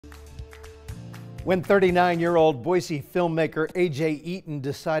When 39-year-old Boise filmmaker A.J. Eaton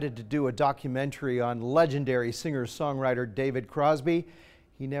decided to do a documentary on legendary singer-songwriter David Crosby,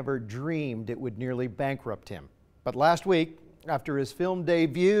 he never dreamed it would nearly bankrupt him. But last week, after his film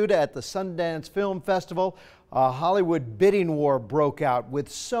debuted at the Sundance Film Festival, a Hollywood bidding war broke out, with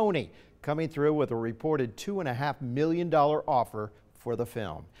Sony coming through with a reported $2.5 million offer for the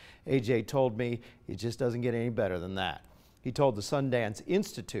film. A.J. told me it just doesn't get any better than that. He told the Sundance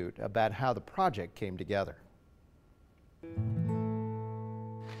Institute about how the project came together.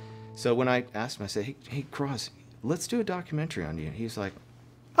 So when I asked him, I said, hey Cross, let's do a documentary on you. He's like,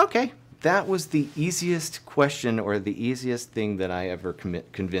 okay. That was the easiest question, or the easiest thing that I ever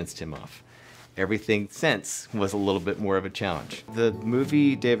convinced him of. Everything since was a little bit more of a challenge. The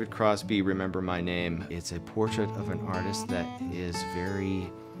movie David Crosby, Remember My Name, it's a portrait of an artist that is very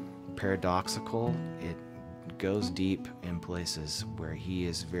paradoxical. It goes deep in places where he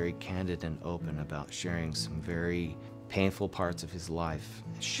is very candid and open about sharing some very painful parts of his life.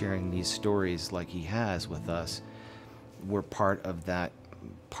 Sharing these stories like he has with us were part of that,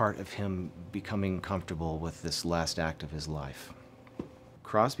 part of him becoming comfortable with this last act of his life.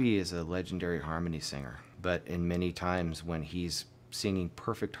 Crosby is a legendary harmony singer, but in many times when he's singing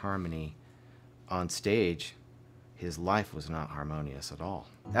perfect harmony on stage, his life was not harmonious at all.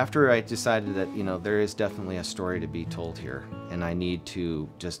 After I decided that, there is definitely a story to be told here, and I need to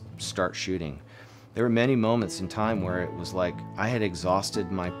just start shooting, there were many moments in time where it was like I had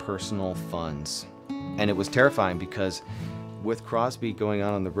exhausted my personal funds. And it was terrifying because with Crosby going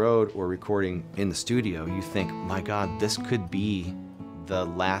out on the road or recording in the studio, you think, my God, this could be the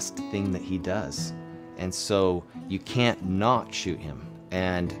last thing that he does. And so you can't not shoot him.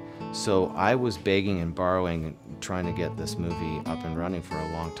 And so I was begging and borrowing, trying to get this movie up and running for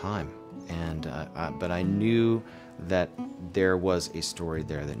a long time. And but I knew that there was a story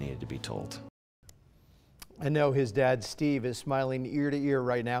there that needed to be told. I know his dad, Steve, is smiling ear to ear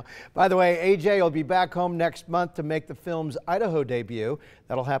right now. By the way, A.J. will be back home next month to make the film's Idaho debut.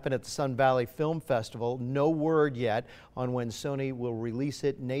 That'll happen at the Sun Valley Film Festival. No word yet on when Sony will release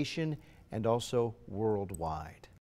it nation and also worldwide.